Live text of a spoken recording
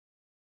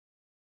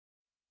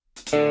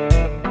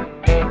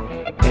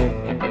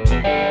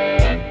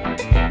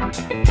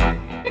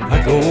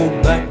I go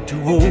back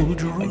to old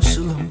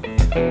Jerusalem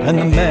and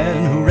the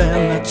man who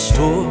ran that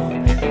store.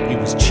 He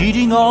was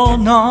cheating all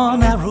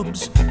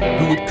non-Arabs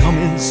who would come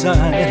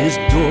inside his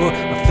door.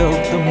 I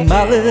felt the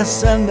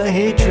malice and the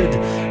hatred,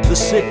 the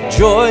sick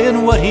joy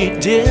in what he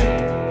did.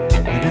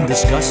 And in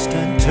disgust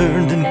I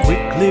turned and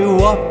quickly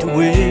walked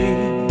away.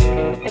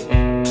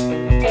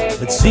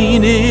 I'd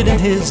seen it in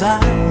his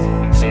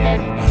eyes, I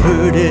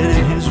heard it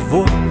in his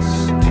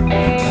voice,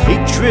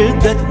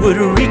 hatred that would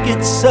wreak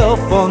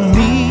itself on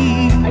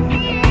me.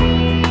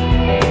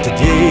 But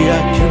today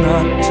I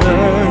cannot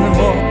turn and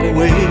walk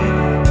away.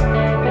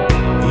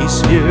 He's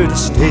here to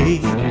stay.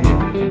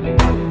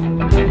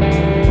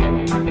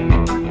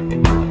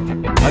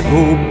 I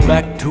go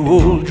back to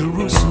old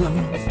Jerusalem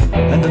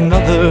and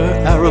another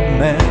Arab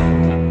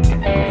man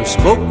who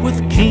spoke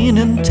with keen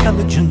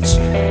intelligence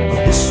of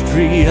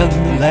history and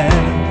the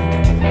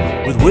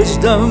land, with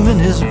wisdom in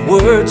his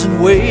words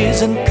and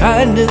ways and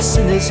kindness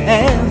in his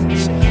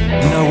hands.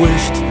 And I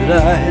wished that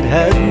I had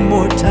had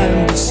more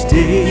time to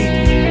stay.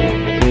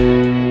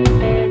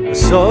 I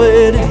saw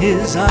it in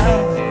his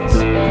eyes,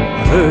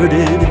 I heard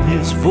it in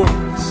his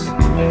voice,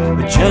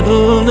 a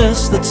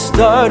gentleness that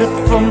started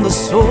from the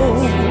soul.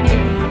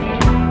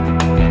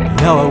 And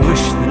now I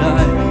wish that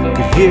I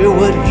could hear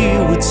what he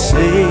would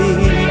say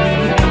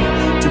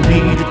to me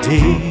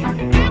today.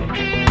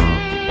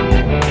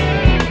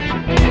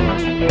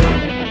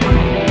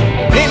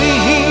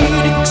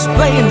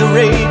 Explain the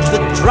rage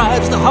that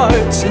drives the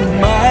hearts and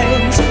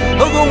minds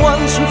of the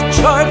ones who've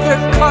charred their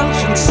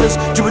consciences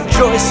to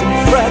rejoice in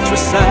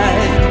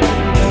fratricide.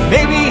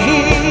 Maybe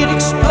he'd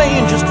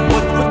explain just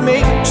what would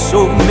make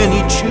so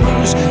many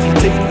choose to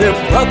take their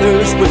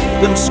brothers with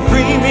them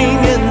screaming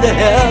into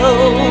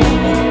hell,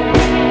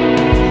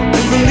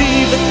 and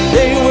believe that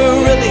they were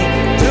really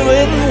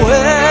doing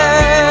well.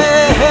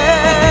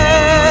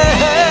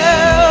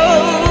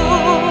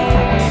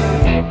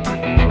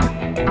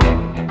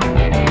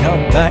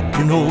 Back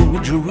in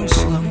old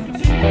Jerusalem,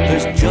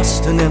 there's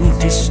just an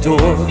empty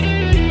store,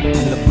 and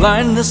the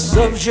blindness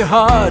of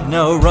jihad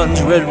now runs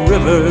red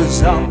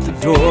rivers out the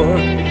door.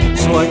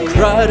 So I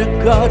cry to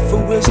God for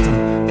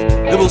wisdom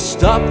that will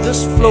stop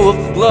this flow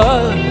of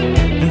blood,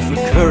 and for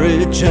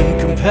courage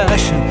and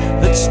compassion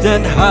that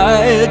stand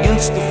high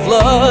against the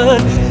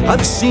flood.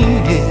 I've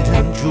seen it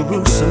in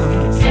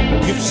Jerusalem,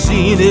 you've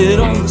seen it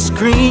on the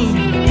screen,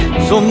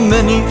 so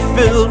many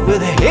filled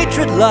with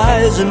hatred,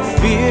 lies and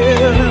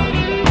fear.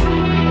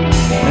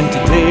 And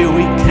today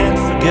we can't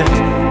forget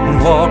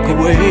and walk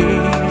away.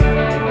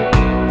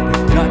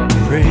 We've got to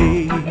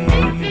pray.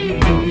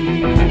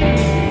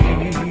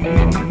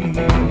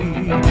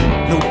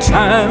 No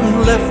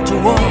time left to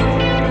walk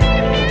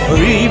or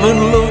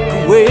even look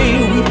away.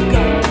 We've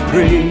got to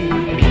pray.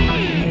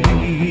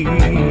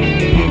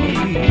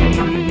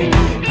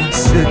 I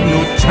said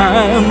no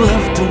time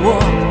left to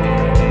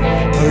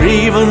walk or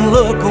even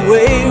look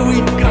away.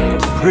 We've got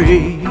to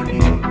pray.